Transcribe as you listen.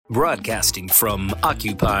Broadcasting from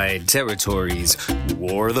occupied territories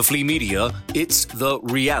or the flea media, it's the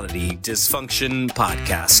Reality Dysfunction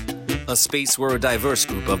Podcast. A space where a diverse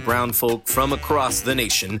group of brown folk from across the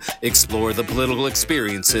nation explore the political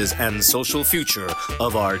experiences and social future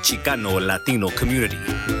of our Chicano Latino community.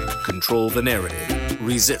 Control the narrative.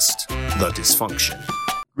 Resist the dysfunction.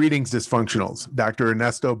 Greetings, Dysfunctionals. Dr.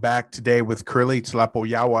 Ernesto back today with Kurly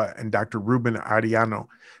Tlapoyawa and Dr. Ruben Arellano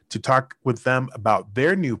to talk with them about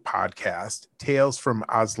their new podcast, Tales from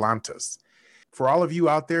Aztlantis. For all of you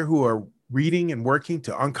out there who are reading and working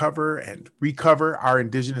to uncover and recover our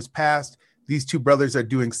indigenous past, these two brothers are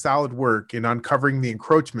doing solid work in uncovering the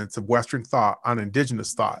encroachments of Western thought on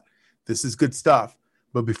indigenous thought. This is good stuff.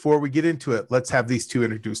 But before we get into it, let's have these two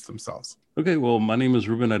introduce themselves. Okay, well, my name is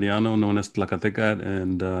Ruben Arellano, known as Tlacatecat,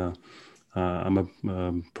 and I'm a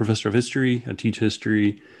professor of history. I teach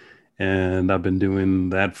history, and I've been doing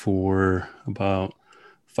that for about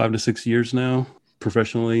 5 to 6 years now,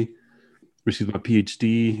 professionally. Received my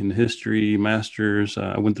PhD in history, master's.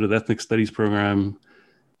 I went through the ethnic studies program,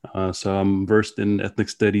 so I'm versed in ethnic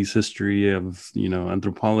studies, history of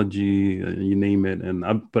anthropology, you name it.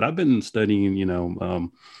 But I've been studying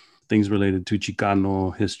things related to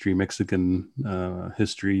Chicano history, Mexican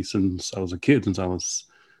history since I was a kid, since I was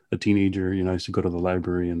a teenager. I used to go to the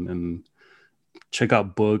library and check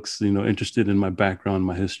out books, interested in my background,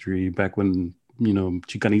 my history, back when,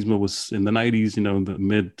 Chicanismo was in the 90s, the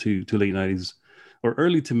mid to late 90s, or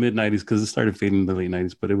early to mid 90s, because it started fading in the late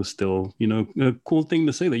 90s, but it was still, a cool thing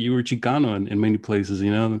to say that you were Chicano in many places,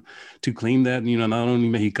 to claim that, not only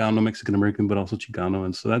Mexicano, Mexican American, but also Chicano.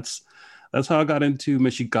 And so that's how I got into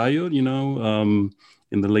Mexicayo,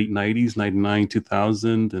 in the late 90s, 99,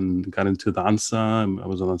 2000, and got into danza. I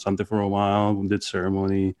was on Sante for a while, did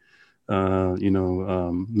ceremony,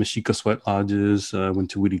 Mexica sweat lodges, went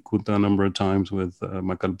to Wirikuta a number of times with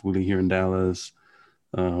Macalpuli here in Dallas,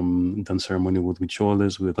 done ceremony with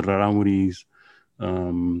Huicholes, with Raramuris,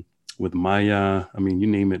 with Maya, you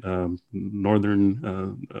name it,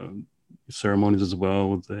 northern ceremonies as well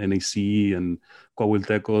with the NAC and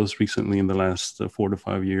Coahuiltecos recently in the last 4 to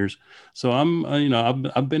 5 years. So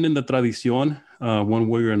I've been in the tradicion one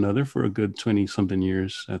way or another for a good 20 something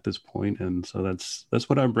years at this point. And so that's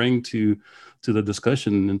what I bring to the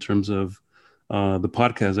discussion in terms of the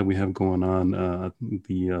podcast that we have going on,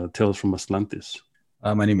 the Tales from Aztlantis.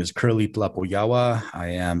 My name is Kurly Tlapoyawa.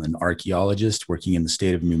 I am an archaeologist working in the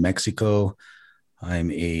state of New Mexico. I'm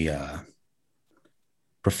a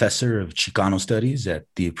professor of Chicano studies at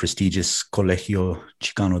the prestigious Colegio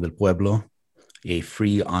Chicano del Pueblo, a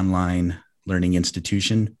free online learning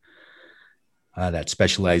institution that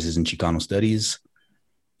specializes in Chicano studies.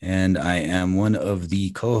 And I am one of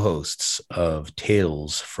the co-hosts of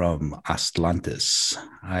Tales from Aztlantis.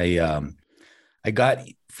 I got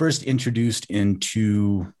first introduced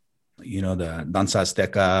into, the danza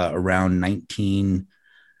azteca around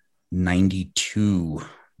 1992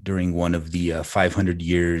 during one of the 500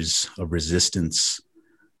 years of resistance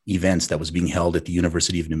events that was being held at the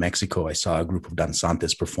University of New Mexico. I saw a group of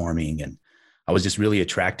danzantes performing, and I was just really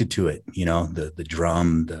attracted to it. The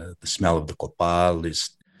drum, the smell of the copal,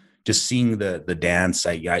 just seeing the dance.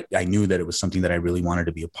 I knew that it was something that I really wanted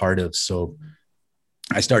to be a part of. So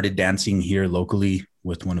I started dancing here locally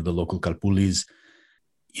with one of the local calpulis.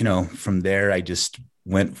 From there, I just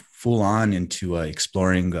went full on into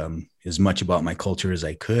exploring as much about my culture as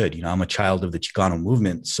I could. I'm a child of the Chicano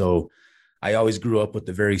movement, so I always grew up with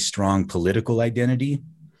a very strong political identity.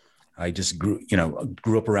 I just grew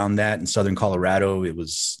up around that in Southern Colorado. It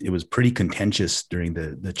was pretty contentious during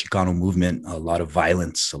the Chicano movement. A lot of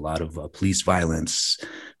violence, a lot of police violence,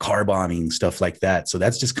 car bombing, stuff like that. So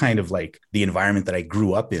that's just kind of like the environment that I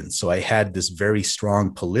grew up in. So I had this very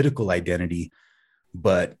strong political identity.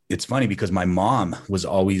 But it's funny because my mom was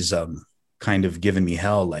always kind of giving me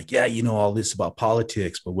hell, like, yeah, all this about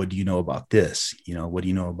politics, but what do you know about this? What do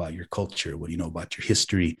you know about your culture? What do you know about your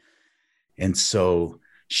history? And so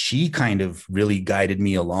she kind of really guided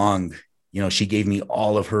me along. She gave me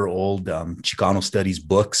all of her old Chicano studies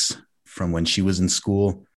books from when she was in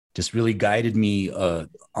school, just really guided me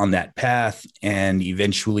on that path. And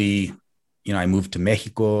eventually, I moved to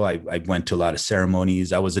Mexico. I went to a lot of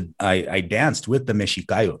ceremonies. I danced with the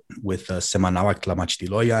Mexicayo, with Semanawak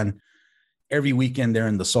Tlamachtiloyan. Every weekend there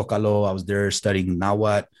in the Zócalo, I was there studying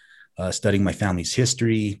Nahuatl, studying my family's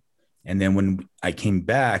history. And then when I came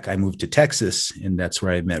back, I moved to Texas, and that's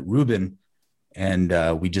where I met Ruben. And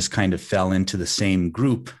we just kind of fell into the same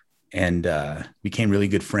group and became really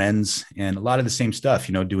good friends. And a lot of the same stuff,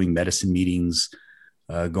 doing medicine meetings,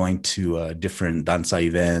 going to different danza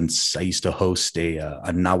events. I used to host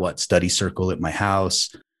a Nahuatl study circle at my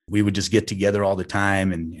house. we would just get together all the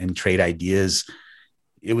time and trade ideas.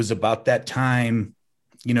 It was about that time,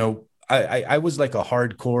 I was like a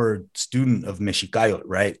hardcore student of Mexica,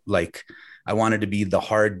 right? Like I wanted to be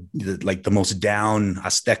the most down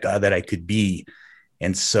Azteca that I could be.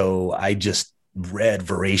 And so I just read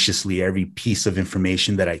voraciously every piece of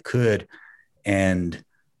information that I could. And,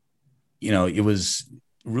 it was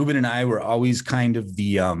Ruben and I were always kind of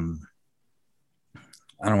the, I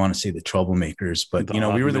don't want to say the troublemakers, but,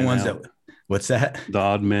 we were the ones that, what's that? The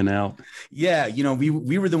odd men out. Yeah.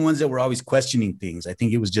 We were the ones that were always questioning things. I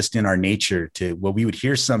think it was just in our nature we would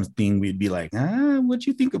hear something, we'd be like, what'd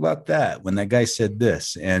you think about that when that guy said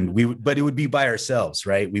this? And but it would be by ourselves,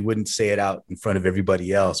 right? We wouldn't say it out in front of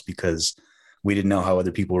everybody else because we didn't know how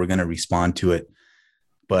other people were going to respond to it.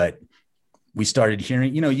 But we started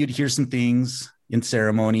hearing, you'd hear some things in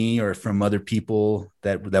ceremony or from other people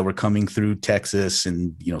that were coming through Texas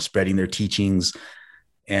and, spreading their teachings.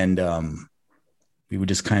 And, we would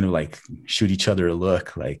just kind of like shoot each other a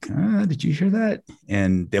look like, did you hear that?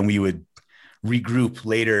 And then we would regroup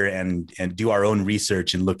later and do our own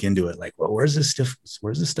research and look into it. Like, well, where's this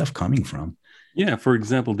stuff coming from? Yeah. For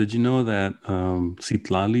example, did you know that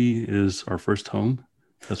Citlali is our first home?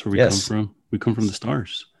 That's where we come from. We come from the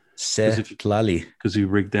stars. Citlali. Because you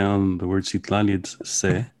break down the word Citlali, it's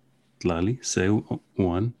Se, Tlali, Se,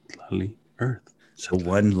 one, Tlali, earth. So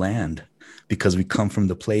one land, because we come from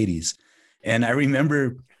the Pleiades. And I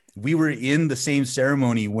remember we were in the same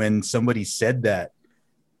ceremony when somebody said that,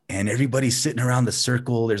 and everybody's sitting around the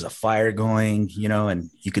circle. There's a fire going, and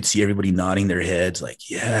you could see everybody nodding their heads like,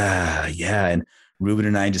 yeah, yeah. And Ruben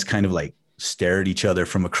and I just kind of like stare at each other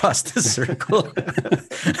from across the circle.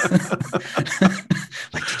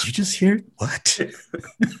 Like, did you just hear it? What?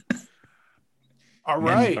 All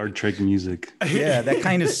right. Star Trek music. Yeah, that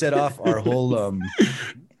kind of set off our whole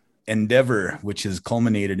endeavor, which has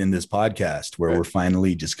culminated in this podcast where we're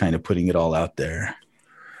finally just kind of putting it all out there.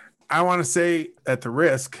 I want to say at the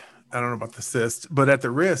risk, I don't know about the cyst, but at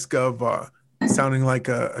the risk of sounding like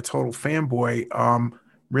a total fanboy,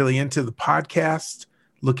 really into the podcast,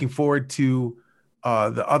 looking forward to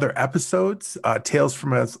the other episodes, Tales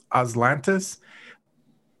from Aztlantis.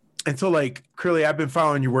 And so like, Kurly, I've been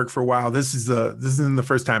following your work for a while. This isn't the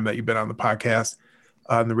first time that you've been on the podcast.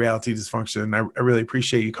 On the Reality Dysfunction. I really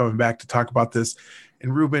appreciate you coming back to talk about this.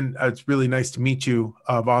 And Ruben, it's really nice to meet you.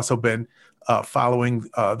 I've also been following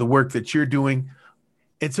the work that you're doing.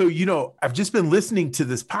 And so, I've just been listening to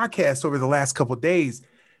this podcast over the last couple of days,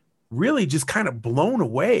 really just kind of blown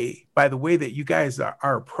away by the way that you guys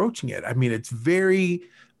are approaching it. I mean, it's very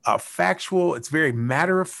factual. It's very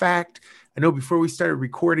matter of fact. I know before we started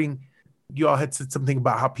recording, you all had said something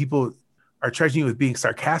about how people are charging you with being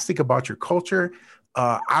sarcastic about your culture.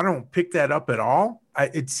 I don't pick that up at all.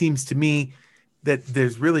 It seems to me that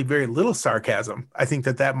there's really very little sarcasm. I think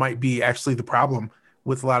that might be actually the problem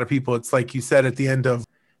with a lot of people. It's like you said at the end of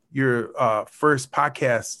your first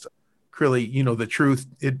podcast, Kurly, the truth,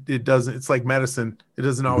 it doesn't, it's like medicine. It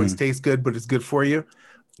doesn't always taste good, but it's good for you.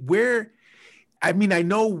 I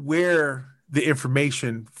know where the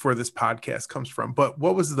information for this podcast comes from, but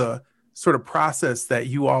what was the sort of process that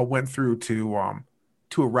you all went through to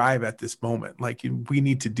arrive at this moment? Like, we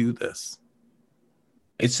need to do this.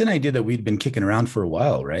 It's an idea that we'd been kicking around for a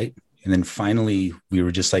while, right? And then finally we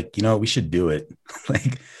were just like, we should do it.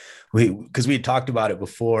 Like because we had talked about it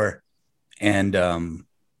before. And I'm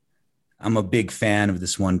a big fan of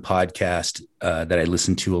this one podcast that I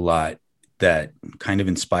listen to a lot that kind of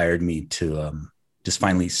inspired me to just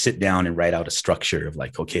finally sit down and write out a structure of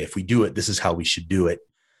like, okay, if we do it, this is how we should do it.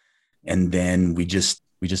 And then we just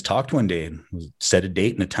talked one day and set a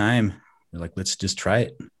date and a time. We're like, let's just try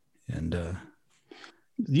it. And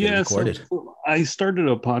so I started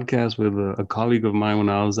a podcast with a colleague of mine when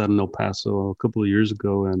I was out in El Paso a couple of years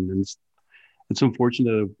ago, and it's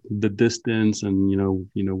unfortunate the distance, and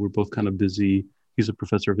we're both kind of busy. He's a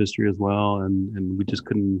professor of history as well, and we just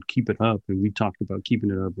couldn't keep it up. And we talked about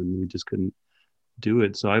keeping it up, and we just couldn't do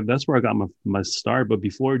it. So that's where I got my start. But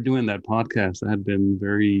before doing that podcast, I had been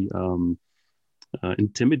very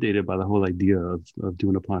intimidated by the whole idea of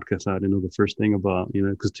doing a podcast. I didn't know the first thing about,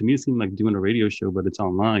 because to me it seemed like doing a radio show, but it's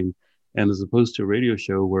online. And as opposed to a radio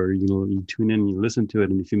show where, you tune in, you listen to it,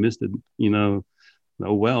 and if you missed it,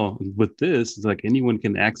 oh well. With this, it's like anyone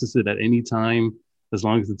can access it at any time, as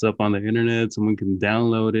long as it's up on the internet. Someone can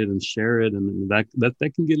download it and share it, and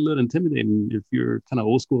that can get a little intimidating if you're kind of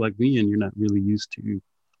old school like me and you're not really used to,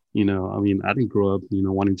 I didn't grow up,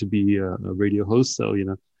 wanting to be a radio host, so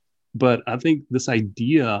But I think this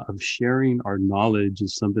idea of sharing our knowledge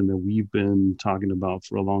is something that we've been talking about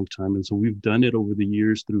for a long time. And so we've done it over the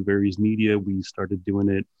years through various media. We started doing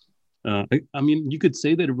it. I mean, you could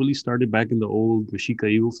say that it really started back in the old Mexica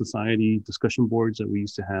Eagle Society discussion boards that we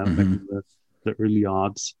used to have back in the early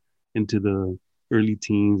aughts into the early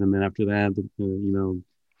teens. And then after that,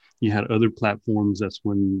 you had other platforms. That's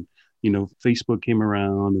when, Facebook came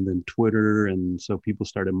around, and then Twitter. And so people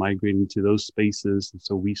started migrating to those spaces. And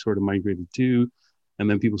so we sort of migrated too. And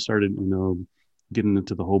then people started, getting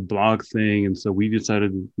into the whole blog thing. And so we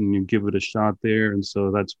decided to give it a shot there. And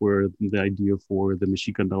so that's where the idea for the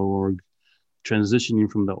Mexica.org,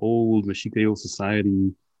 transitioning from the old Mexica Eagle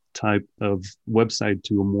Society type of website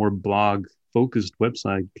to a more blog focused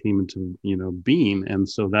website, came into, being. And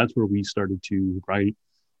so that's where we started to write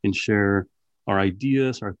and share our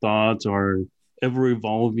ideas, our thoughts, our ever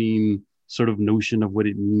evolving sort of notion of what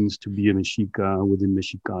it means to be a Mexica within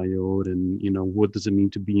Mexicayot, and what does it mean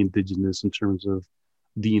to be indigenous in terms of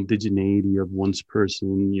the indigeneity of one's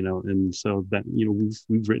person, and so that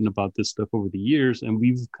we've written about this stuff over the years, and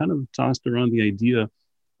we've kind of tossed around the idea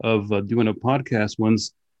of doing a podcast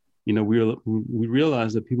once we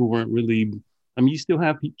realized that people weren't really. I mean, you still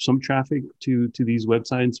have some traffic to these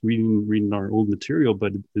websites reading our old material,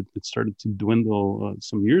 but it started to dwindle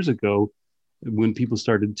some years ago, when people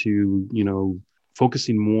started to,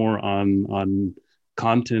 focusing more on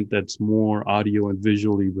content that's more audio and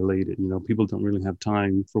visually related. People don't really have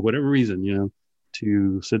time for whatever reason,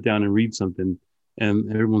 to sit down and read something, and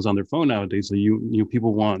everyone's on their phone nowadays. So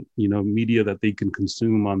people want, media that they can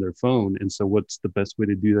consume on their phone. And so what's the best way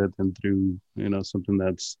to do that than through, something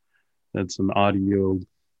that's an audio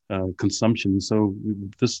consumption. So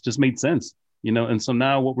this just made sense, and so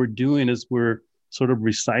now what we're doing is we're sort of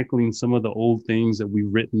recycling some of the old things that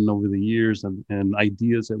we've written over the years, and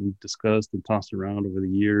ideas that we've discussed and tossed around over the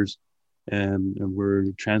years. And we're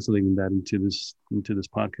translating that into this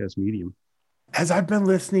podcast medium. As I've been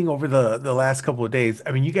listening over the last couple of days,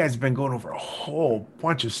 I mean, you guys have been going over a whole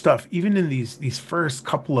bunch of stuff, even in these first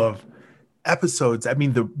couple of episodes. I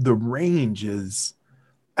mean, the range is,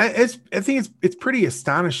 I think it's pretty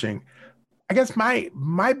astonishing. I guess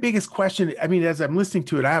my biggest question, I mean, as I'm listening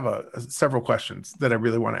to it, I have several questions that I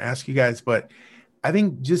really want to ask you guys, but I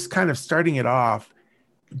think just kind of starting it off,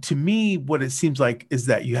 to me, what it seems like is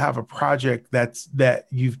that you have a project that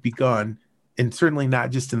you've begun, and certainly not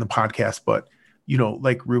just in the podcast, but,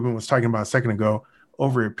 like Ruben was talking about a second ago,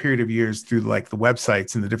 over a period of years through like the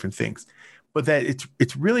websites and the different things, but that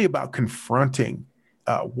it's really about confronting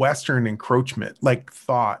Western encroachment, like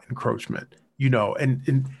thought encroachment,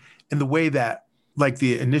 and the way that like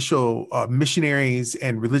the initial missionaries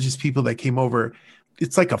and religious people that came over,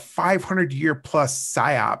 it's like a 500-year plus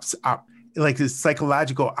psyops, like this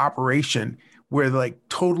psychological operation where like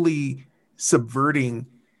totally subverting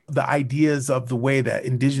the ideas of the way that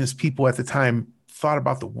indigenous people at the time thought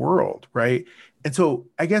about the world, right? And so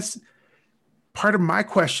I guess part of my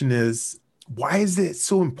question is, why is it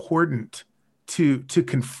so important to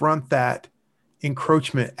confront that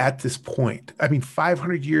encroachment at this point? I mean,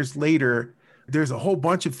 500 years later, there's a whole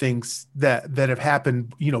bunch of things that have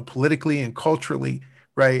happened, politically and culturally,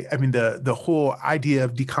 right? I mean, the whole idea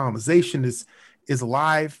of decolonization is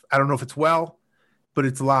alive. I don't know if it's well, but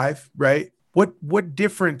it's alive, right? What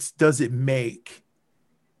difference does it make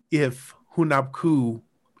if Hunabku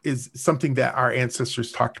is something that our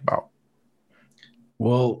ancestors talked about?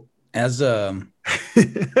 Well, as a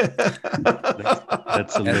that's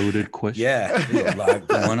a loaded question. Yeah, there's a lot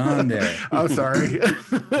going on there. I'm sorry.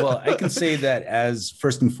 Well, I can say that as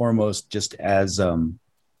first and foremost, just as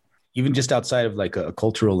even just outside of like a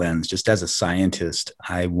cultural lens, just as a scientist,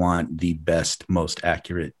 I want the best, most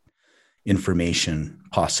accurate information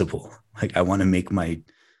possible. Like I want to make my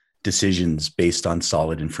decisions based on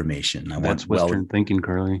solid information. That's Western thinking,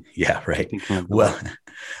 Kurly. Yeah, right.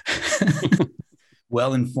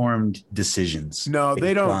 Well-informed decisions. No,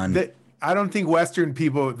 they don't. I don't think Western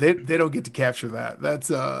people, they don't get to capture that. That's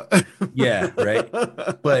yeah, right.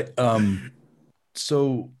 But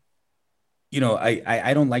so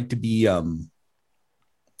I don't like to be I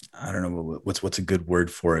don't know what's a good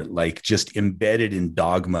word for it, like just embedded in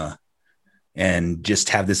dogma and just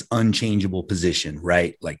have this unchangeable position,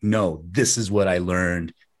 right? Like, no, this is what I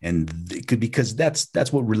learned. And because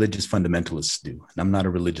that's what religious fundamentalists do. And I'm not a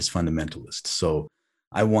religious fundamentalist. So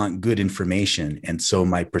I want good information. And so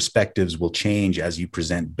my perspectives will change as you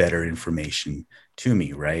present better information to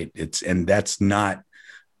me, right? And that's not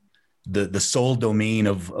the sole domain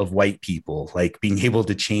of white people, like being able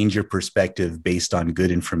to change your perspective based on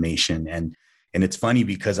good information. And it's funny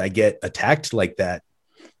because I get attacked like that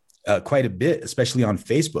quite a bit, especially on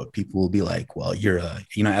Facebook. People will be like, well, you're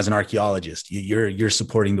as an archaeologist, you're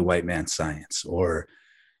supporting the white man's science, or,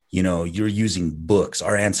 you're using books.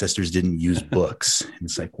 Our ancestors didn't use books. And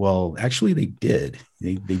it's like, well, actually they did.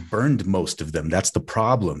 They burned most of them. That's the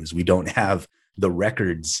problem, is we don't have the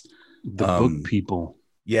records. The book people.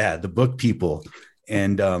 Yeah, the book people.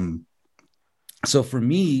 And so for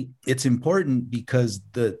me, it's important because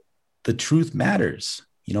the truth matters.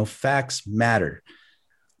 Facts matter.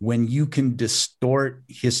 When you can distort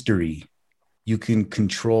history, you can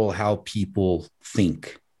control how people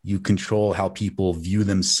think. You control how people view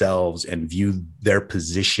themselves and view their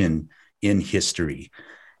position in history.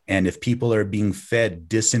 And if people are being fed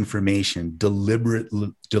disinformation, deliberate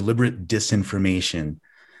disinformation,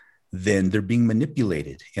 then they're being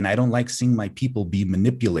manipulated. And I don't like seeing my people be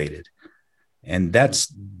manipulated. And that's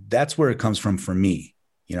where it comes from for me.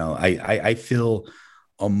 I feel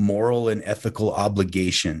a moral and ethical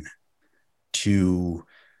obligation to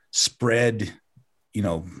spread,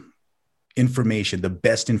 information, the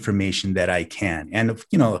best information that I can. And,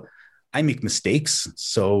 I make mistakes.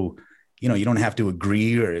 So, you don't have to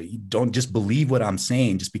agree, or you don't just believe what I'm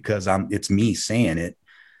saying just because it's me saying it.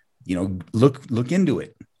 Look into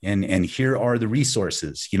it. And here are the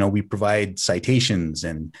resources. We provide citations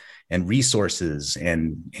and resources,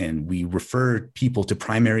 and we refer people to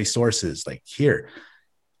primary sources. Like, here,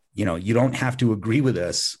 you don't have to agree with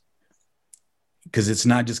us, because it's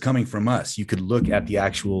not just coming from us. You could look at the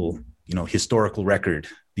actual, historical record,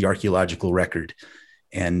 the archaeological record,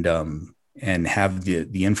 and have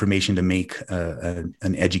the information to make form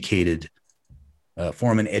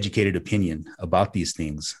an educated opinion about these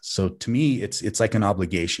things. So to me, it's like an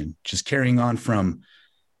obligation, just carrying on from,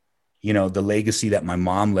 the legacy that my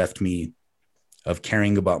mom left me of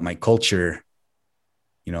caring about my culture.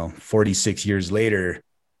 46 years later,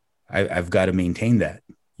 I've got to maintain that.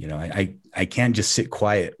 I can't just sit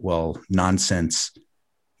quiet while nonsense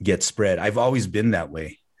gets spread. I've always been that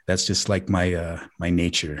way. That's just like my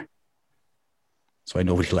nature. So I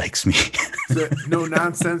nobody likes me. No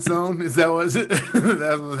nonsense zone? Is that what it?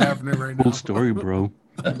 That's what's happening right now. Cool story, bro.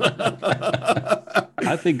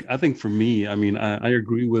 I think for me, I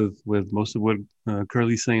agree with most of what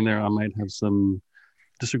Kurly's saying there. I might have some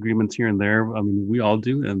disagreements here and there. We all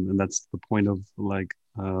do, and that's the point of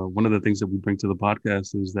one of the things that we bring to the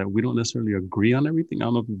podcast is that we don't necessarily agree on everything. I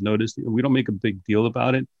don't know if you've noticed, we don't make a big deal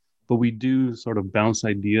about it, but we do sort of bounce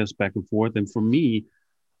ideas back and forth. And for me,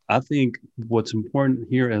 I think what's important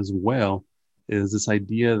here as well is this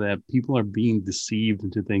idea that people are being deceived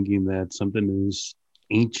into thinking that something is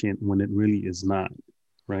ancient when it really is not,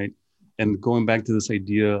 right? And going back to this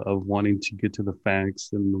idea of wanting to get to the facts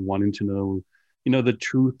and wanting to know, the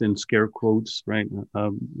truth in scare quotes, right?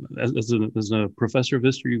 As a professor of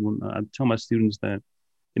history, when I tell my students that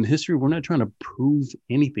in history, we're not trying to prove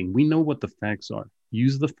anything. We know what the facts are.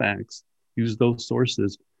 Use the facts, use those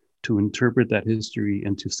sources to interpret that history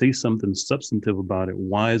and to say something substantive about it.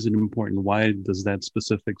 Why is it important? Why does that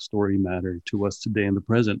specific story matter to us today in the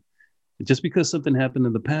present? Just because something happened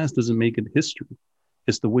in the past doesn't make it history.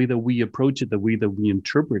 It's the way that we approach it, the way that we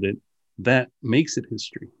interpret it, that makes it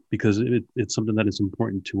history, because it's something that is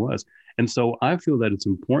important to us. And so I feel that it's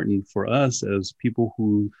important for us as people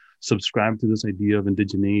who subscribe to this idea of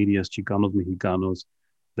indigeneity as Chicanos, Mexicanos,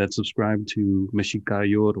 that subscribe to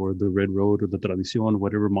Mexicayo or the Red Road or the Tradición,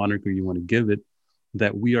 whatever moniker you want to give it,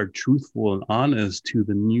 that we are truthful and honest to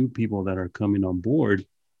the new people that are coming on board,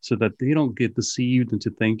 so that they don't get deceived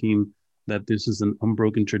into thinking that this is an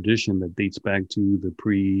unbroken tradition that dates back to the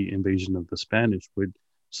pre-invasion of the Spanish.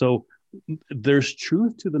 So there's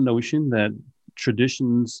truth to the notion that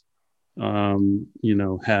traditions,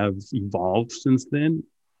 have evolved since then.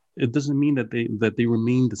 It doesn't mean that they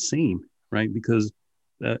remain the same, right? Because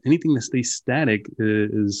anything that stays static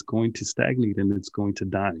is going to stagnate and it's going to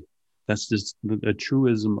die. That's just a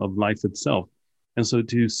truism of life itself. And so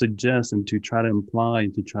to suggest and to try to imply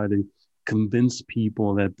and to try to convince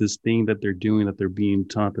people that this thing that they're doing, that they're being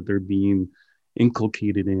taught, that they're being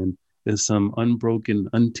inculcated in, is some unbroken,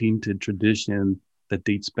 untainted tradition that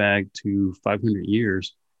dates back to 500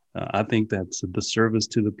 years. I think that's a disservice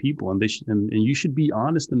to the people, and and you should be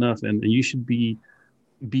honest enough, and you should be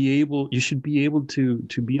able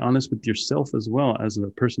to be honest with yourself as well, as a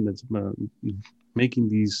person that's making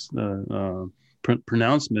these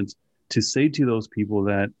pronouncements, to say to those people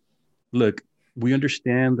that, look, we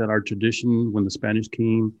understand that our tradition, when the Spanish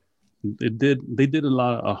came, they did a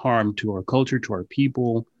lot of harm to our culture, to our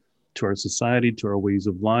people, to our society, to our ways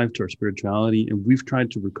of life, to our spirituality. And we've tried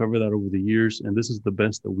to recover that over the years. And this is the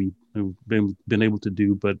best that we've been able to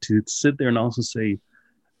do. But to sit there and also say,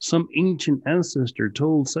 some ancient ancestor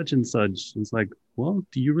told such and such. It's like, well,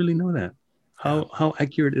 do you really know that? How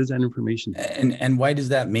accurate is that information? And why does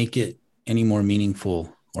that make it any more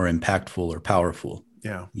meaningful or impactful or powerful?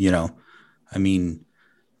 Yeah. You know, I mean,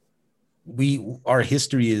 our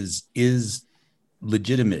history is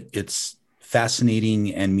legitimate. It's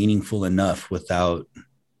fascinating and meaningful enough without,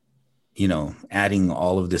 adding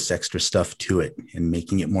all of this extra stuff to it and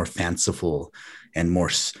making it more fanciful and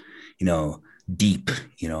more, deep.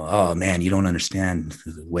 Oh man, you don't understand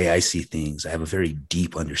the way I see things. I have a very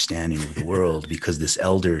deep understanding of the world because this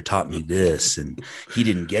elder taught me this and he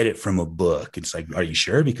didn't get it from a book. It's like, are you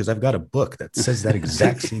sure? Because I've got a book that says that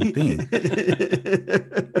exact same thing.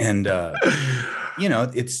 And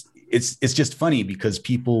it's just funny because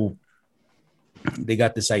people, they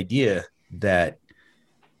got this idea that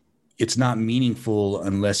it's not meaningful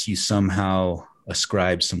unless you somehow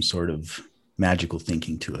ascribe some sort of magical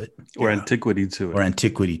thinking to it or antiquity to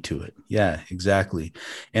it. Yeah, exactly.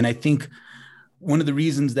 And I think one of the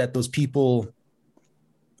reasons that those people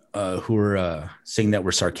who are saying that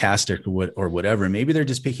we're sarcastic or whatever, maybe they're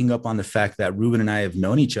just picking up on the fact that Ruben and I have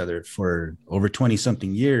known each other for over 20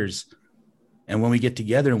 something years. And when we get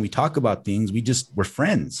together and we talk about things, we're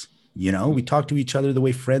friends. We talk to each other the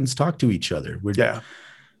way friends talk to each other.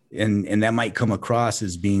 And that might come across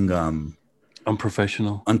as being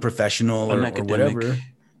unprofessional or whatever.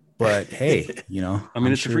 But hey, I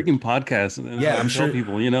mean, it's a freaking podcast. Yeah, I'm sure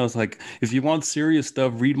people, it's like, if you want serious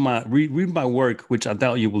stuff, read my work, which I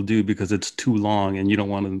doubt you will do because it's too long and you don't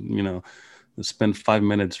want to, spend 5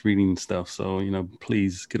 minutes reading stuff. So,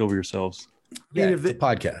 please get over yourselves. Yeah, it's a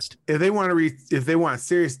podcast. If they want to read, if they want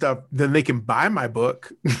serious stuff, then they can buy my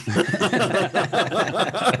book.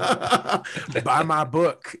 Buy my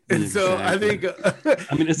book. And so I think,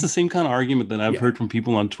 I mean, it's the same kind of argument that I've heard from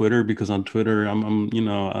people on Twitter, because on Twitter,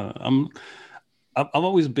 I've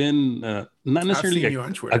always been not necessarily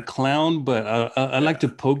a clown, but I like to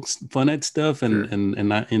poke fun at stuff,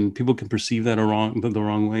 and people can perceive that the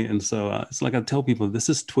wrong way. And so it's like I tell people, this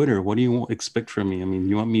is Twitter. What do you expect from me? I mean,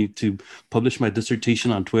 you want me to publish my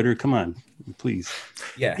dissertation on Twitter? Come on, please.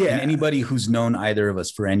 Yeah. And anybody who's known either of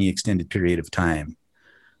us for any extended period of time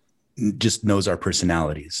just knows our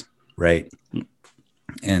personalities, right?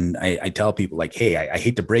 And I tell people like, hey, I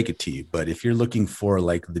hate to break it to you, but if you're looking for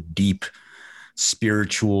like the deep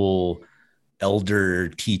spiritual elder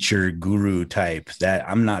teacher guru type, that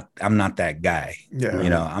I'm not that guy.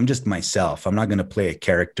 I'm just myself. I'm not going to play a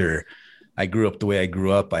character. I grew up the way I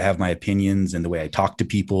grew up. I have my opinions and the way I talk to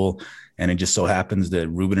people, and it just so happens that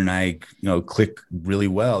Ruben and I click really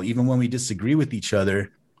well. Even when we disagree with each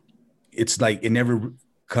other, it's like it never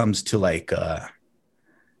comes to like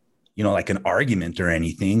like an argument or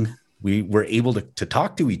anything. We're able to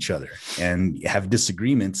talk to each other and have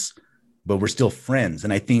disagreements, but we're still friends.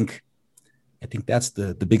 And I think that's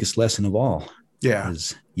the biggest lesson of all. Yeah.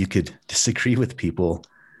 Is you could disagree with people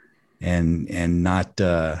and not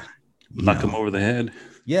knock them over the head.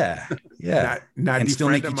 Yeah. Yeah. Not and still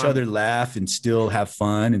make each other laugh and still have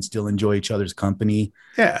fun and still enjoy each other's company.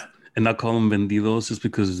 Yeah. And not call them vendidos just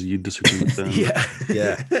because you disagree with them.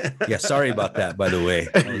 Yeah. Sorry about that, by the way.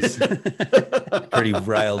 I was pretty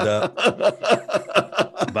riled up.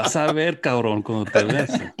 Vas a ver, cabrón, cuando te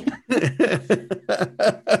ves.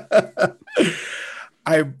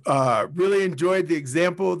 I really enjoyed the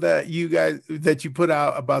example that you put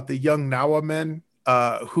out about the young Nahua men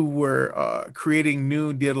who were creating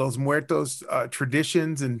new Dia de los Muertos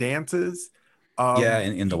traditions and dances.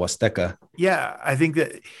 In the Huasteca. Yeah, I think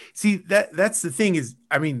that's the thing is,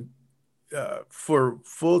 I mean, for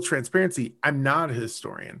full transparency, I'm not a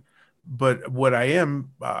historian, but what I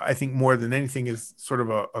am, I think more than anything, is sort of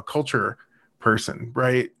a culture person,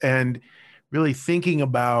 right? And really thinking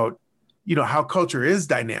about, how culture is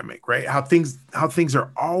dynamic, right? How things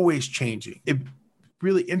are always changing. It's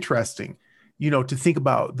really interesting, to think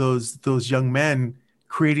about those young men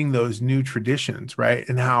creating those new traditions, right?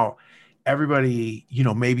 And how everybody,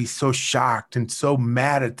 may be so shocked and so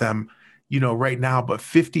mad at them, right now, but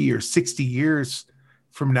 50 or 60 years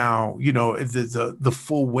from now, the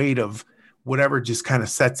full weight of whatever just kind of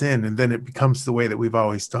sets in, and then it becomes the way that we've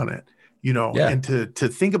always done it, and to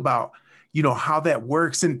think about, how that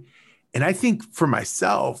works. And I think for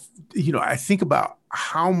myself, I think about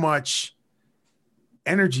how much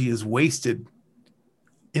energy is wasted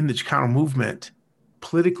in the Chicano movement,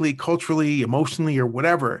 politically, culturally, emotionally, or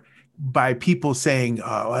whatever, by people saying,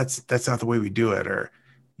 "Oh, that's not the way we do it," or,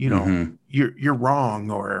 you're wrong,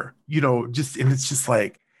 or, and it's just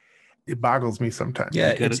like, it boggles me sometimes.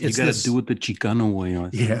 Yeah, you gotta do it the Chicano way.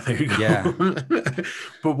 Yeah, there you go. Yeah.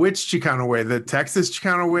 But which Chicano way? The Texas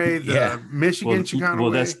Chicano way? The Michigan Chicano way?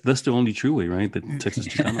 Well, that's the only true way, right? The Texas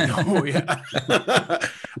Chicano. Oh, yeah.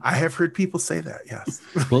 I have heard people say that, yes.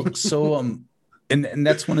 Well, so and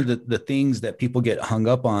that's one of the things that people get hung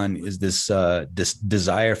up on is this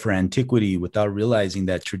desire for antiquity without realizing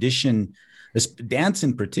that tradition, this dance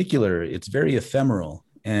in particular, it's very ephemeral.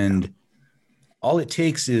 And all it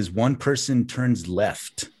takes is one person turns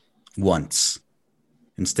left once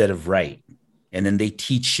instead of right. And then they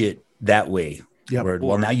teach it that way. Yep.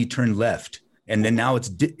 Well, now you turn left. And then now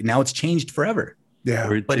it's changed forever.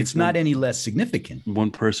 Yeah. But it's not any less significant.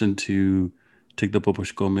 One person to take the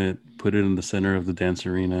poposhkomet, put it in the center of the dance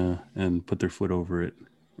arena, and put their foot over it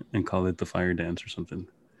and call it the fire dance or something.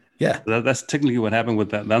 Yeah. That's technically what happened with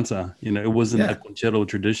that danza. It wasn't a conchero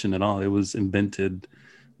tradition at all. It was invented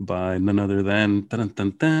by none other than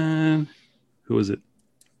who was it?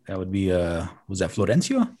 That would be was that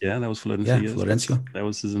Florencio? Yeah, that was Florencio. Yeah, yes. Florencio. That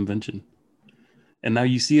was his invention. And now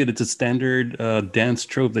you see it. It's a standard dance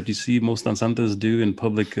trope that you see most danzantes do in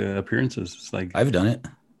public appearances. It's like I've done it.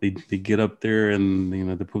 They get up there and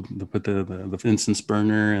they put the incense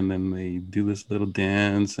burner and then they do this little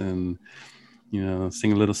dance and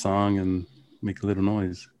sing a little song and make a little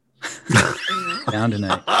noise. Down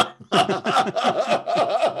tonight.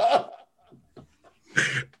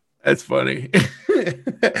 That's funny.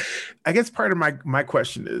 I guess part of my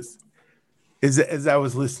question is as I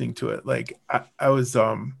was listening to it, like I was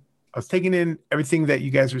taking in everything that you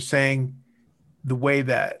guys were saying, the way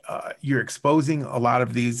that you're exposing a lot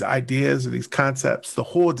of these ideas or these concepts, the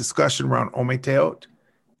whole discussion around Ometeot,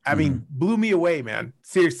 I mean, blew me away, man.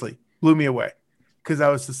 Seriously, blew me away. Because I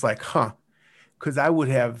was just like, because I would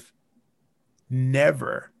have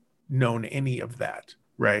never known any of that,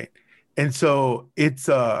 right? And so it's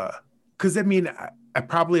because I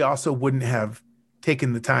probably also wouldn't have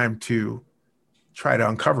taken the time to try to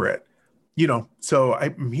uncover it, So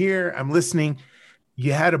I'm here, I'm listening.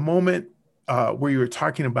 You had a moment where you were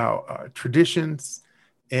talking about traditions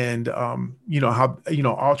and how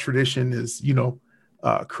all tradition is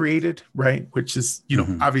created, right? Which is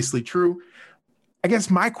obviously true. I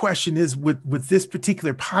guess my question is with this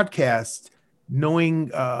particular podcast,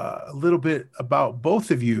 knowing a little bit about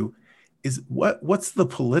both of you, is what's the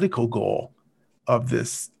political goal of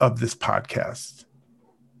this podcast?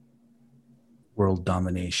 World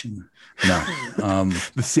domination. No.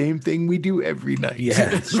 The same thing we do every night. Yeah,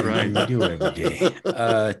 that's right. We do every day.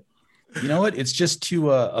 You know what? It's just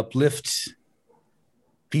to uplift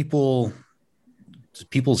people's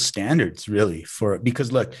standards, really.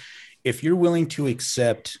 Because look, if you're willing to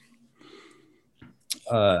accept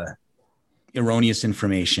erroneous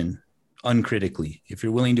information uncritically, if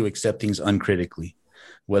you're willing to accept things uncritically,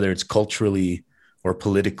 whether it's culturally or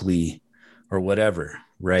politically or whatever,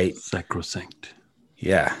 right? Sacrosanct.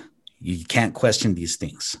 Yeah. You can't question these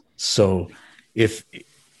things. So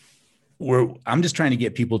I'm just trying to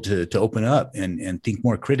get people to open up and think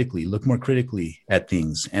more critically, look more critically at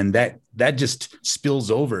things. And that just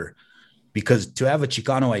spills over, because to have a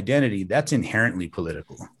Chicano identity, that's inherently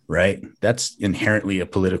political, right? That's inherently a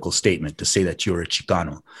political statement to say that you're a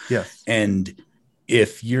Chicano. Yeah. And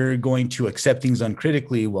if you're going to accept things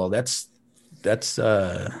uncritically, well, that's not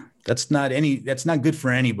good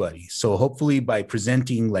for anybody. So hopefully by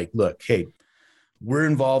presenting like, look, hey, we're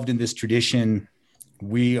involved in this tradition.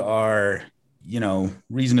 We are,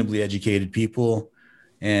 reasonably educated people,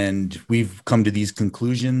 and we've come to these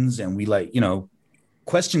conclusions, and we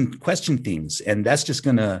question things. And that's just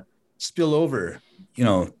going to spill over,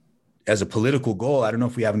 as a political goal. I don't know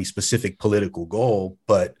if we have any specific political goal,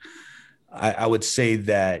 but I would say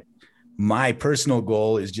that my personal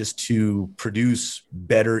goal is just to produce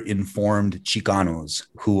better informed Chicanos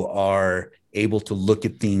who are able to look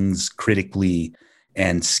at things critically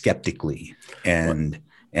and skeptically and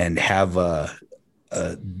have the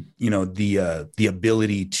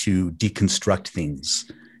ability to deconstruct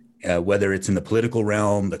things, whether it's in the political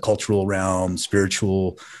realm, the cultural realm,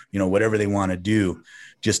 spiritual, whatever they want to do,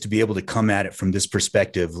 just to be able to come at it from this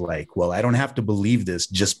perspective. Like, well, I don't have to believe this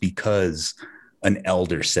just because an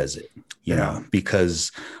elder says it,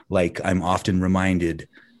 because like I'm often reminded,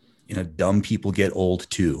 dumb people get old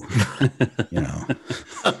too,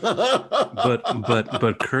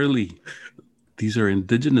 But Kurly, these are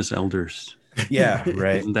indigenous elders. Yeah.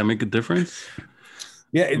 Right. Doesn't that make a difference?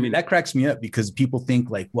 Yeah. I mean, that cracks me up because people think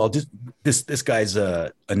like, well, just this guy's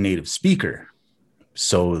a native speaker.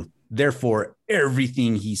 So therefore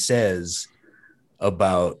everything he says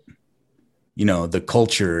about, the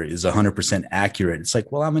culture is 100% accurate. It's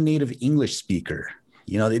like, well, I'm a native English speaker,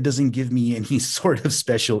 it doesn't give me any sort of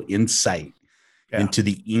special insight into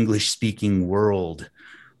the English speaking world.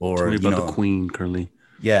 Or tell me about the Queen, Kurly.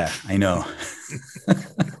 Yeah, I know.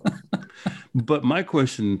 But my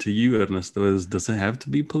question to you, Ernesto, is: does it have to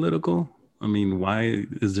be political? I mean, why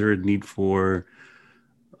is there a need for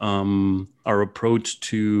our approach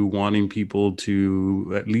to wanting people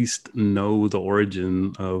to at least know the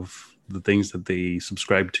origin of the things that they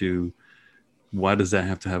subscribe to? Why does that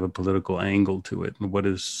have to have a political angle to it? And what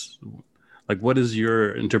is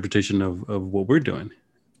your interpretation of what we're doing?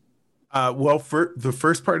 Well, for the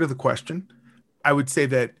first part of the question, I would say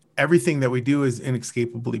that everything that we do is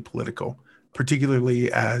inescapably political,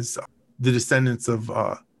 particularly as the descendants of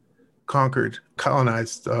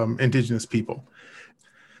colonized indigenous people.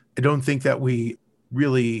 I don't think that we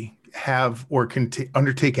really have or can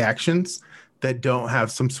undertake actions that don't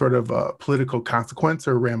have some sort of political consequence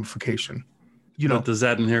or ramification. But does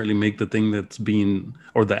that inherently make the thing that's being,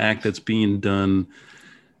 or the act that's being done,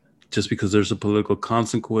 just because there's a political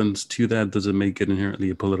consequence to that, does it make it inherently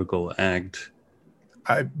a political act?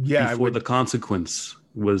 Before the consequence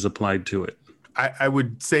was applied to it. I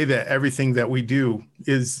would say that everything that we do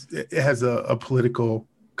it has a political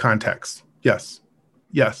context. Yes,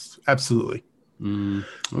 absolutely.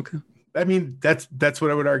 Okay. I mean, that's what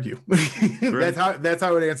I would argue. Right. That's how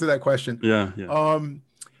I would answer that question. Yeah.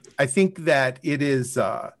 I think that it is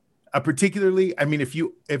a particularly. I mean, if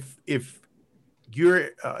you're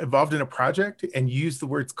involved in a project and you use the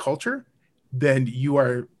words culture, then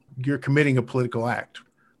you're committing a political act.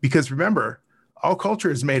 Because remember, all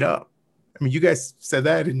culture is made up. I mean, you guys said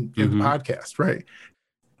that in the podcast, right?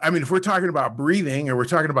 I mean, if we're talking about breathing or we're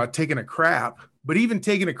talking about taking a crap, but even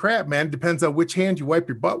taking a crap, man, depends on which hand you wipe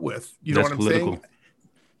your butt with. You know what I'm saying?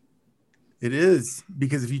 It is,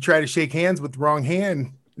 because if you try to shake hands with the wrong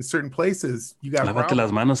hand in certain places, you got Lávate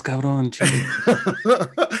las manos, cabrón.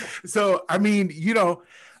 So, I mean,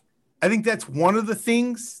 I think that's one of the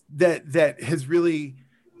things that has really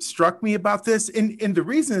struck me about this. And the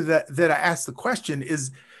reason that I asked the question is,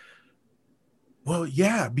 well,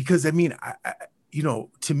 yeah, because I mean, I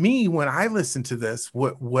to me, when I listen to this,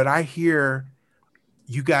 what I hear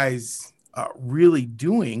you guys really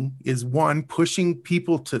doing is, one, pushing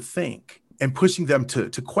people to think and pushing them to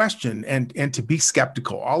question and to be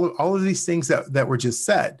skeptical. All of these things that were just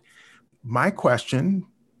said. My question,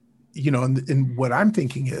 and what I'm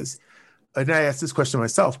thinking is, and I asked this question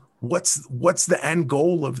myself, what's the end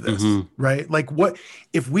goal of this, right? Like, what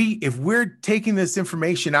if we're taking this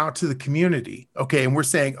information out to the community, okay, and we're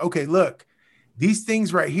saying, okay, look, these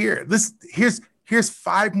things right here, here's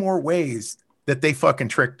 5 more ways that they fucking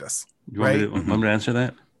tricked us. Right? Want me to answer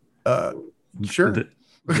that? Sure. The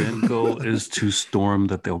end goal is to storm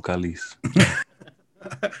the Teocalis.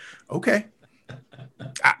 Okay.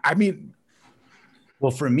 I mean,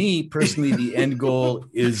 well, for me personally, the end goal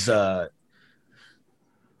is, Ruben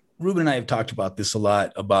and I have talked about this a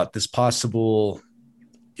lot, about this possible,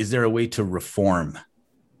 is there a way to reform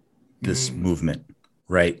this movement,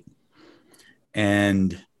 right?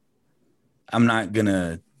 And I'm not going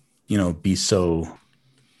to, be so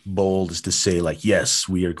bold as to say, like, yes,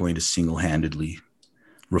 we are going to single-handedly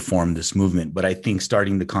reform this movement. But I think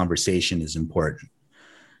starting the conversation is important.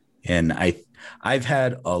 And I've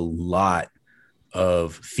had a lot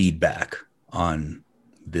of feedback on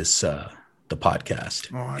this, the podcast.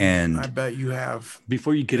 And I bet you have.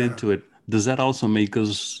 Before you get into it, does that also make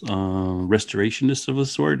us restorationists of a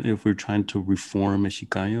sort? If we're trying to reform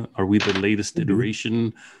Mexica, are we the latest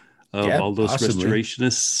iteration of all those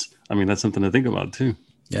restorationists? I mean, that's something to think about too.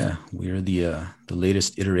 Yeah, we are the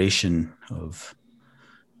latest iteration of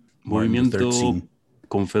Movimiento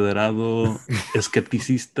Confederado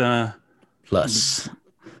Escepticista Plus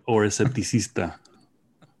or Escepticista.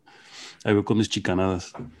 I voy con mis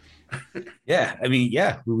chicanadas. Yeah, I mean,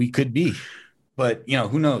 we could be, but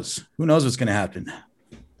who knows? Who knows what's going to happen?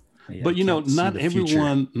 But not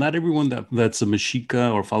everyone that's a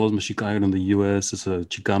Mexica or follows Mexica in the U.S. is a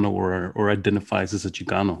Chicano or identifies as a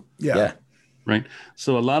Chicano. Yeah. Right.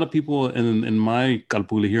 So a lot of people in my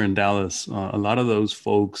calpuli here in Dallas, a lot of those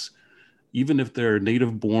folks, even if they're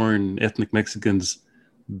native-born ethnic Mexicans,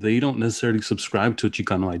 they don't necessarily subscribe to a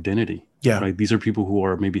Chicano identity. Yeah. Right. These are people who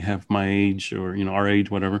are maybe half my age or our age,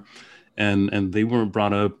 whatever. And they weren't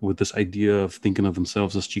brought up with this idea of thinking of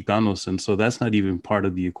themselves as Chicanos. And so that's not even part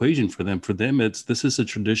of the equation for them. For them, this is a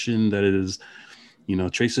tradition that is,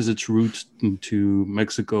 traces its roots to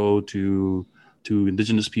Mexico, to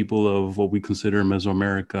indigenous people of what we consider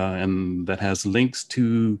Mesoamerica, and that has links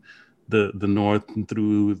to the north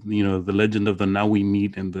through, the legend of the Now We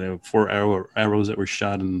Meet and the four arrows that were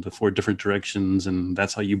shot in the four different directions. And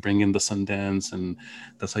that's how you bring in the Sundance. And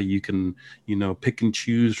that's how you can, pick and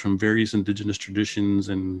choose from various indigenous traditions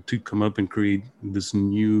and to come up and create this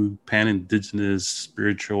new pan-indigenous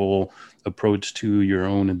spiritual approach to your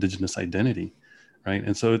own indigenous identity. Right.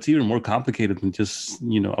 And so it's even more complicated than just,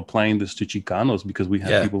 applying this to Chicanos, because we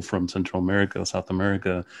have people from Central America, South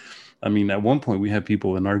America. I mean, at one point we had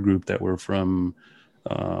people in our group that were from,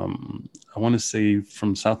 I want to say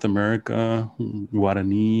from South America,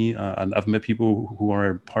 Guarani. I've met people who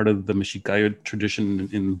are part of the Mexica tradition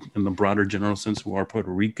in the broader general sense, who are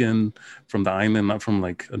Puerto Rican from the island, not from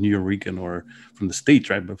like a New Yorican or from the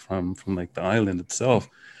States, right? But from like the island itself.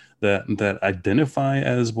 That identify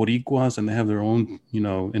as Boricuas, and they have their own,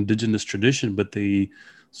 indigenous tradition, but they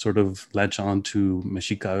sort of latch on to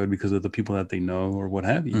Mexica because of the people that they know or what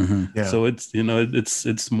have you. Mm-hmm. Yeah. So it's,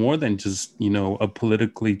 it's more than just, a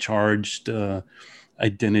politically charged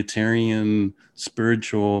identitarian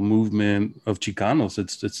spiritual movement of Chicanos.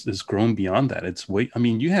 It's grown beyond that.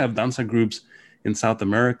 You have danza groups in South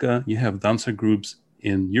America, you have danza groups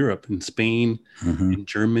in Europe, in Spain, in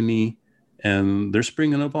Germany, and they're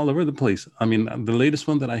springing up all over the place. I mean, the latest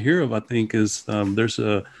one that I hear of, I think, is there's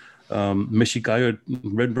a Mexica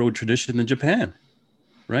Red Road tradition in Japan,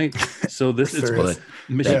 right? So this is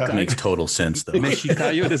that makes total sense, though.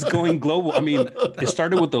 Mexica is going global. I mean, it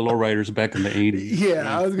started with the lowriders back in the 80s. Yeah, right?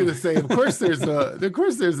 I was gonna say, of course there's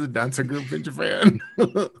a dancer group in Japan.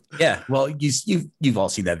 Yeah, well, you've all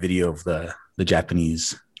seen that video of the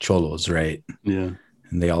Japanese cholos, right? Yeah.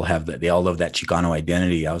 And they all love that Chicano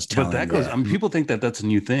identity. I was telling you. But that goes, people think that that's a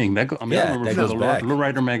new thing. I remember the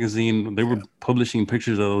Lowrider magazine, they were publishing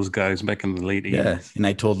pictures of those guys back in the late 80s. Yeah. And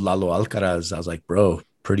I told Lalo Alcaraz, I was like, bro,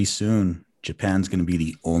 pretty soon, Japan's going to be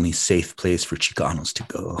the only safe place for Chicanos to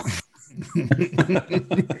go.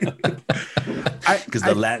 Because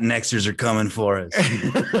the Latinxers are coming for us.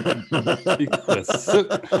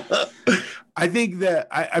 I think that,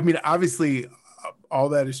 I mean, obviously, all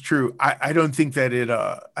that is true. I don't think that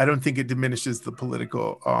it diminishes the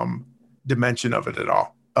political dimension of it at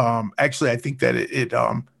all. Actually, I think that it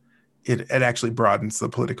actually broadens the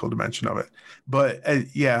political dimension of it. But I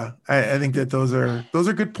think that those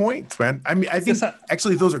are good points, man. I mean, I think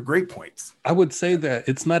actually those are great points. I would say that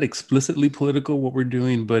it's not explicitly political what we're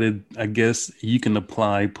doing, but I guess you can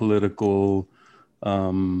apply political.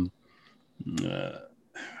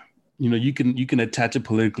 You can attach it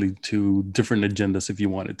politically to different agendas if you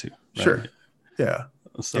wanted to. Right? Sure. Yeah.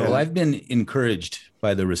 So well, I've been encouraged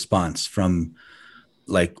by the response from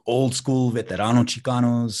like old school veterano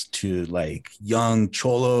Chicanos to like young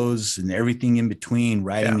cholos and everything in between,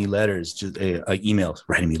 writing me letters, just emails,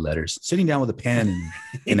 writing me letters, sitting down with a pen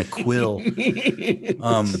and a quill,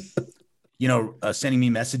 sending me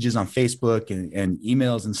messages on Facebook and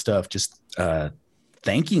emails and stuff, just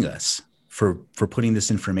thanking us for putting this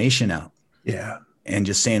information out. Yeah. And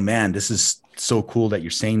just saying, man, this is so cool that you're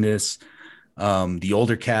saying this. The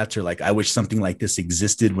older cats are like, I wish something like this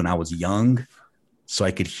existed when I was young so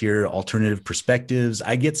I could hear alternative perspectives.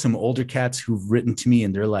 I get some older cats who've written to me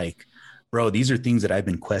and they're like, bro, these are things that I've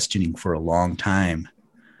been questioning for a long time,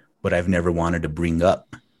 but I've never wanted to bring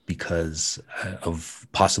up because of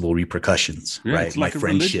possible repercussions, right? It's like my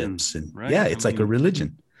friendships. Religion, and right? It's like a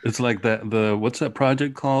religion. It's like what's that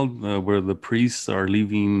project called where the priests are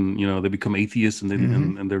leaving, they become atheists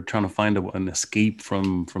and they're trying to find an escape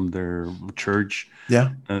from their church.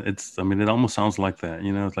 Yeah. It almost sounds like that,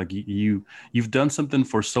 it's like you've done something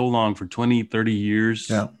for so long, for 20, 30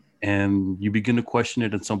 years, and you begin to question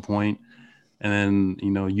it at some point. And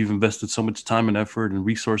then, you've invested so much time and effort and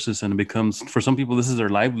resources, and it becomes, for some people, this is their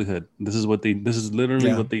livelihood. This is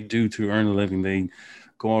literally what they do to earn a living. They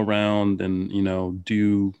go around and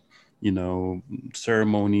do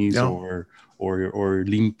ceremonies or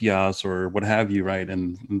limpias or what have you, right?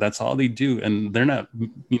 And that's all they do, and they're not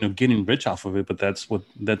getting rich off of it, but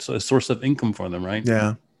that's a source of income for them, right?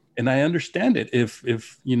 Yeah. And I understand it if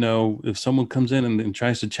someone comes in and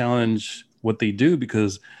tries to challenge what they do,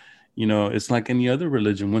 because it's like any other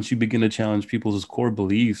religion. Once you begin to challenge people's core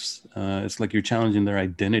beliefs, it's like you're challenging their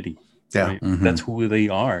identity. Yeah. Right? Mm-hmm. That's who they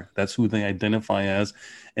are. That's who they identify as.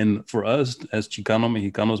 And for us as Chicano,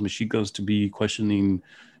 Mexicanos, Mexicas, to be questioning,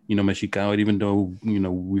 Mexica, even though,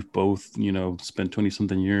 we've both, spent 20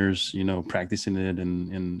 something years, practicing it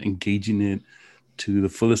and engaging it to the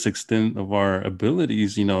fullest extent of our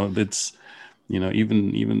abilities, it's,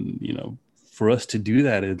 even for us to do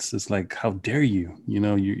that, it's like, how dare you?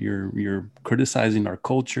 You're criticizing our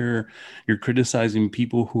culture, you're criticizing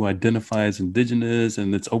people who identify as indigenous,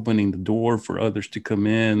 and it's opening the door for others to come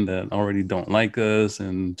in that already don't like us,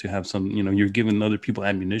 and to have some, you're giving other people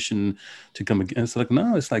ammunition to come against. Like,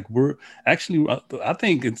 no, it's like, we're actually, I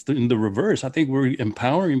think it's in the reverse. I think we're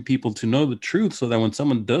empowering people to know the truth, so that when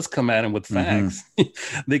someone does come at them with facts,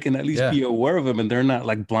 they can at least be aware of them, and they're not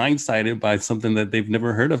like blindsided by something that they've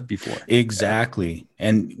never heard of before. Exactly.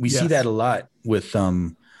 And we see that a lot with,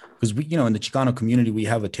 because we, in the Chicano community, we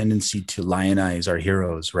have a tendency to lionize our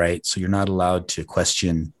heroes, right? So you're not allowed to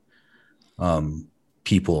question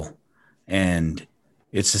people. And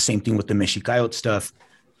it's the same thing with the Mexicayot stuff.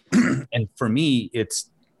 And for me,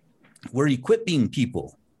 we're equipping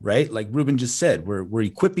people, right? Like Ruben just said, we're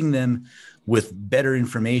equipping them with better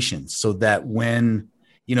information, so that when,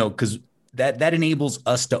 because that enables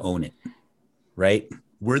us to own it, right?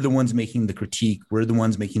 We're the ones making the critique. We're the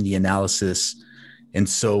ones making the analysis. And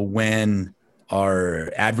so when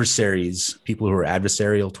our adversaries, people who are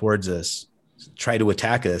adversarial towards us, try to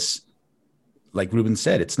attack us, like Ruben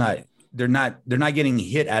said, they're not getting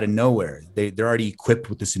hit out of nowhere. They're already equipped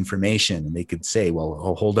with this information, and they could say,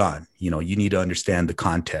 well, hold on, you need to understand the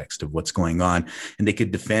context of what's going on. And they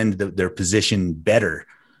could defend their position better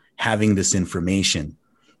having this information,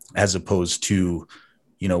 as opposed to,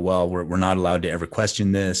 well, we're not allowed to ever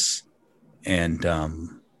question this. And,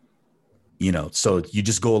 so you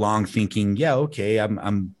just go along thinking, yeah, okay,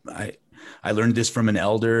 I learned this from an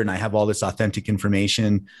elder, and I have all this authentic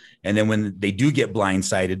information. And then when they do get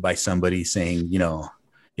blindsided by somebody saying,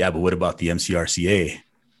 yeah, but what about the MCRCA?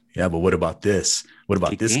 Yeah, but what about this? What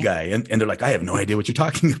about this guy? And they're like, I have no idea what you're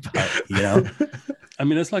talking about, I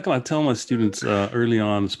mean, it's like I tell my students early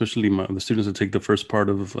on, especially the students that take the first part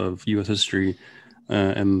of U.S. history,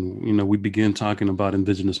 and we begin talking about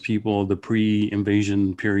indigenous people, the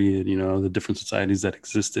pre-invasion period, the different societies that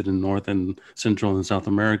existed in North and Central and South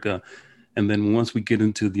America. And then once we get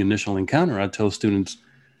into the initial encounter, I tell students,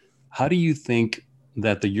 how do you think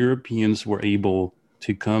that the Europeans were able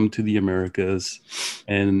to come to the Americas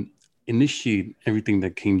and initiate everything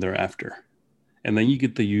that came thereafter? And then you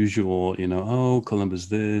get the usual, oh, Columbus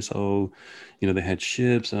this, they had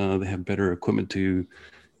ships, they have better equipment to,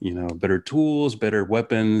 better tools, better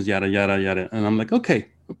weapons, yada, yada, yada. And I'm like, okay,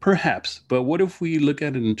 perhaps. But what if we look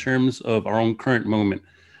at it in terms of our own current moment?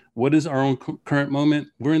 What is our own current moment?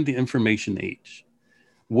 We're in the information age.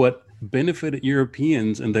 What benefited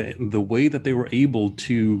Europeans and the way that they were able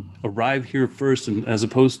to arrive here first, and as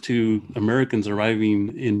opposed to Americans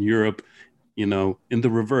arriving in Europe, in the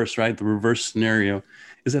reverse, right? The reverse scenario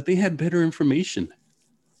is that they had better information.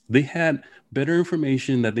 They had better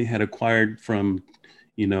information that they had acquired from,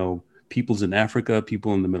 peoples in Africa,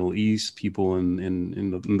 people in the Middle East, people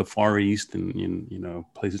in the Far East, and in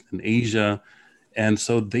places in Asia. And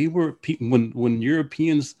so they were, when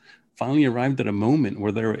Europeans finally arrived at a moment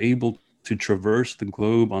where they were able to traverse the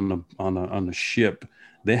globe on a ship,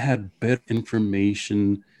 they had better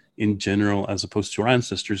information in general, as opposed to our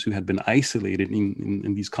ancestors who had been isolated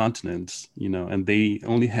in these continents, and they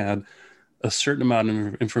only had a certain amount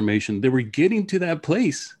of information. They were getting to that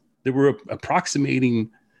place. They were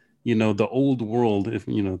approximating, the old world, if,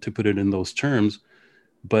 to put it in those terms,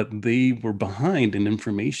 but they were behind in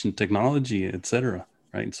information technology, etc.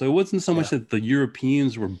 Right. So it wasn't so much that the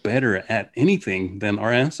Europeans were better at anything than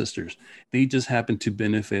our ancestors. They just happened to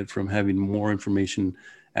benefit from having more information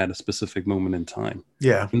at a specific moment in time.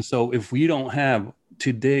 Yeah. And so if we don't have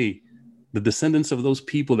today the descendants of those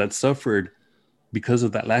people that suffered because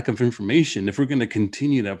of that lack of information, if we're going to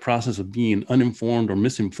continue that process of being uninformed or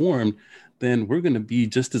misinformed, then we're going to be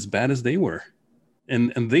just as bad as they were.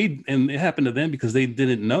 And it happened to them because they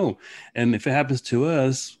didn't know. And if it happens to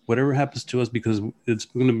us, whatever happens to us, because it's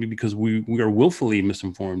going to be because we are willfully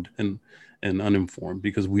misinformed and uninformed,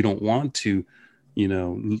 because we don't want to,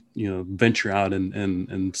 venture out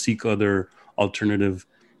and seek other alternative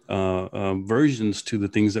versions to the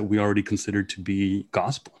things that we already consider to be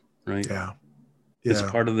gospel, right? Yeah. It's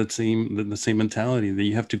part of the same mentality that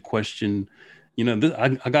you have to question.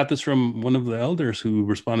 I got this from one of the elders who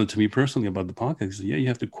responded to me personally about the podcast. He said, yeah, you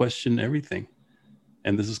have to question everything.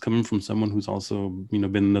 And this is coming from someone who's also,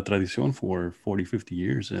 been in the tradition for 40, 50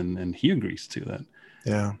 years. And he agrees to that.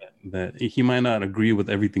 Yeah. That he might not agree with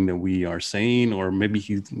everything that we are saying, or maybe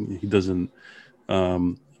he doesn't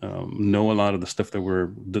know a lot of the stuff that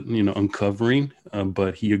we're, uncovering,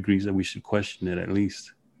 but he agrees that we should question it at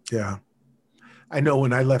least. Yeah. I know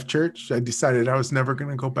when I left church, I decided I was never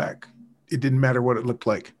going to go back. It didn't matter what it looked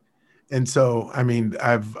like. And so, I mean,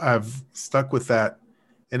 I've stuck with that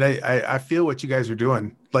And I feel what you guys are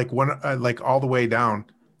doing, like like all the way down.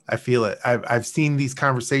 I feel it. I've seen these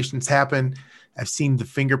conversations happen. I've seen the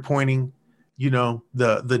finger pointing,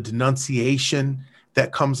 the denunciation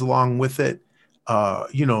that comes along with it.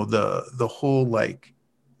 The whole like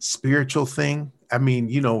spiritual thing. I mean,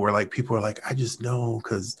 where like people are like, I just know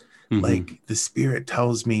because like the spirit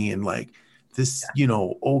tells me, and like this,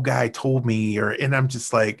 old guy told me, and I'm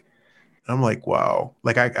like, wow,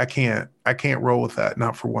 like I can't roll with that,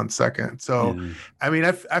 not for 1 second. So, yeah. I mean,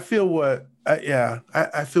 I feel what,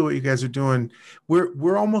 I feel what you guys are doing.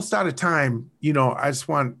 We're almost out of time. I just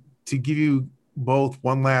want to give you both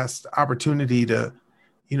one last opportunity to,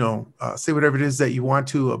 say whatever it is that you want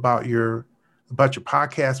to about your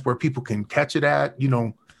podcast, where people can catch it at,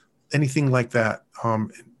 anything like that.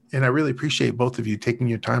 And I really appreciate both of you taking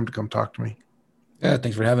your time to come talk to me. Yeah,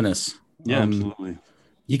 thanks for having us. Yeah, absolutely.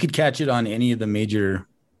 You could catch it on any of the major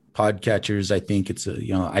podcatchers. I think it's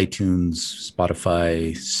iTunes,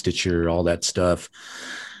 Spotify, Stitcher, all that stuff.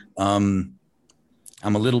 I'm a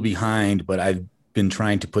little behind, but I've been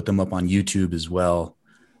trying to put them up on YouTube as well.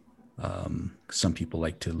 Some people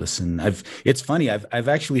like to listen. It's funny. I've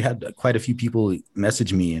actually had quite a few people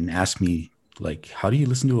message me and ask me, like, how do you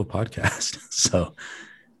listen to a podcast? So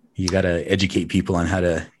you got to educate people on how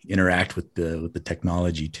to interact with the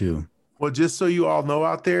technology too. Well, just so you all know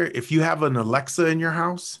out there, if you have an Alexa in your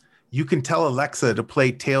house, you can tell Alexa to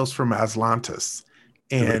play Tales from Aztlantis.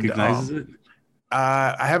 And it recognizes it?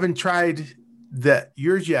 I haven't tried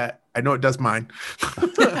yours yet. I know it does mine,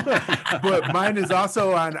 but mine is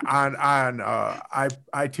also on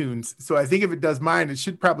iTunes. So I think if it does mine, it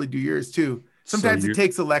should probably do yours too. Sometimes it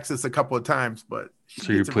takes Alexis a couple of times, but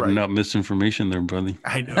so you're putting out misinformation there, brother.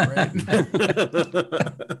 I know, right?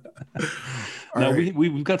 Now right.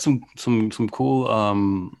 we've got some cool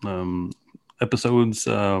episodes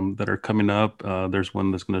that are coming up. There's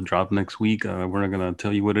one that's going to drop next week. We're not going to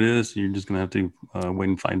tell you what it is. You're just going to have to wait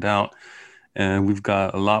and find out. And we've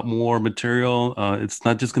got a lot more material. It's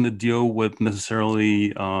not just going to deal with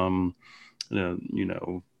necessarily,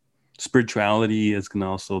 spirituality. It's going to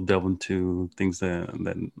also delve into things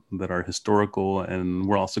that are historical, and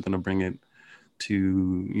we're also going to bring it to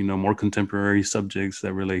more contemporary subjects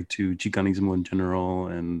that relate to Chicanismo in general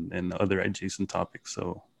and other adjacent topics.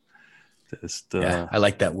 So, I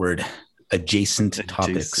like that word, adjacent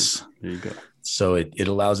topics. There you go. So it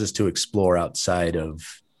allows us to explore outside of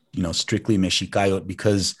strictly Mexicayot,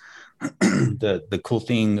 because the cool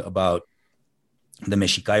thing about the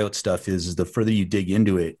Mexicayot stuff is the further you dig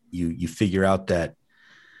into it, you figure out that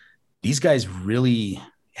these guys really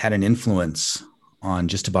had an influence on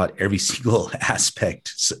just about every single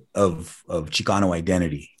aspect of Chicano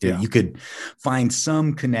identity. Yeah. You could find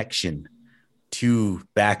some connection to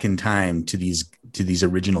back in time to these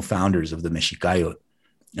original founders of the Mexicayot,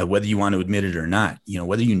 whether you want to admit it or not,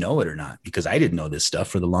 whether you know it or not, because I didn't know this stuff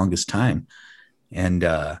for the longest time. And,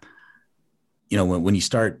 when you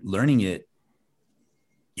start learning it,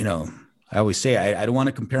 I always say, I don't want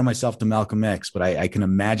to compare myself to Malcolm X, but I can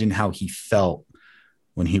imagine how he felt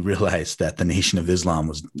when he realized that the Nation of Islam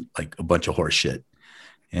was like a bunch of horse shit,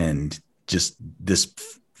 and just this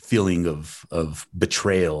feeling of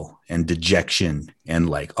betrayal and dejection and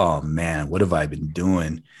like, oh man, what have I been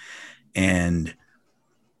doing?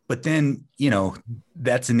 But then,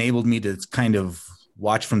 that's enabled me to kind of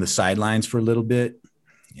watch from the sidelines for a little bit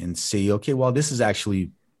and say, okay, well, this is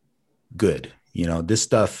actually good. This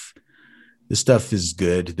stuff is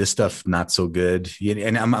good. This stuff, not so good.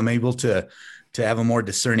 And I'm able to have a more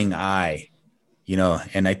discerning eye,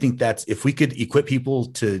 and I think that's, if we could equip people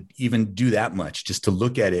to even do that much, just to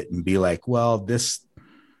look at it and be like, well,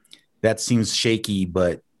 that seems shaky,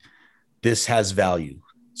 but this has value.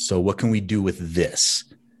 So what can we do with this?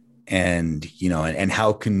 And, and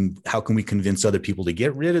how can we convince other people to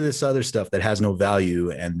get rid of this other stuff that has no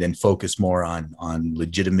value and then focus more on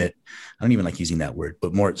legitimate, I don't even like using that word,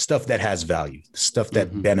 but more stuff that has value, stuff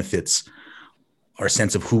that benefits our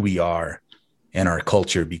sense of who we are and our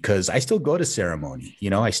culture. Because I still go to ceremony,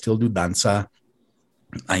 I still do danza.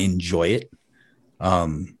 I enjoy it.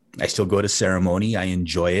 I still go to ceremony. I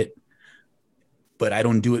enjoy it, but I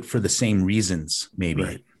don't do it for the same reasons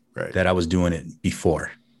maybe that I was doing it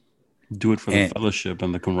before. Do it for the fellowship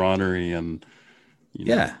and the camaraderie and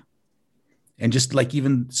and just like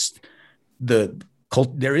even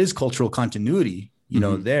there is cultural continuity,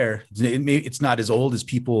 there. It's not as old as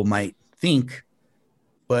people might think,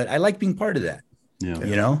 but I like being part of that.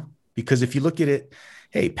 Because if you look at it,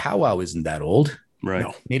 hey, powwow isn't that old, right?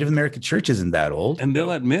 No. Native American church isn't that old, and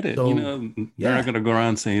they'll admit it. They're not going to go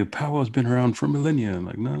around saying powwow's been around for millennia.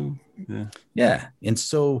 Like, no, and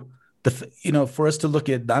so for us to look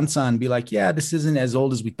at danza and be like, yeah, this isn't as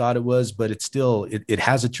old as we thought it was, but it's still, it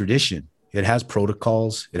has a tradition. It has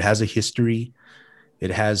protocols. It has a history.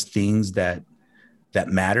 It has things that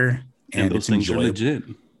matter. And those things are legit.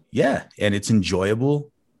 Yeah. And it's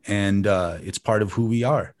enjoyable. And it's part of who we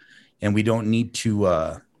are. And we don't need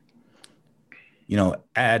to,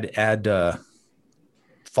 add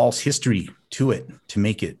false history to it to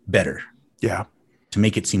make it better. Yeah. To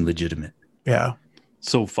make it seem legitimate. Yeah.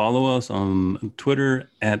 So follow us on Twitter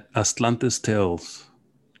at Aztlantis Tales.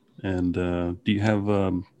 And do you have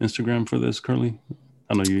Instagram for this, Kurly?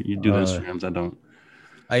 I know you do the Instagrams. I don't.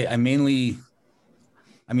 I mainly,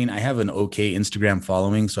 I have an okay Instagram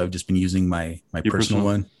following, so I've just been using my personal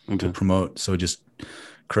one to promote. So just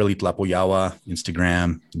Kurly Tlapoyawa,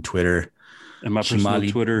 Instagram and Twitter. And my personal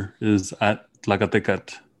Twitter is at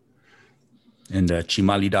Tlacatecat. And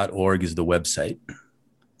chimali.org is the website.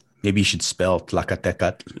 Maybe you should spell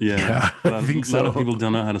Tlacatecat. Yeah. I think so. A lot of people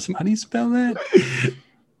don't know how to spell. How do you spell that?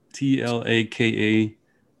 Tlacatetl.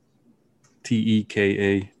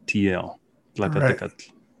 Tlacatecat.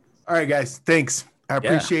 All right, guys. Thanks. I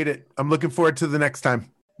appreciate it. I'm looking forward to the next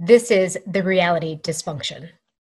time. This is the Reality Dysfunction.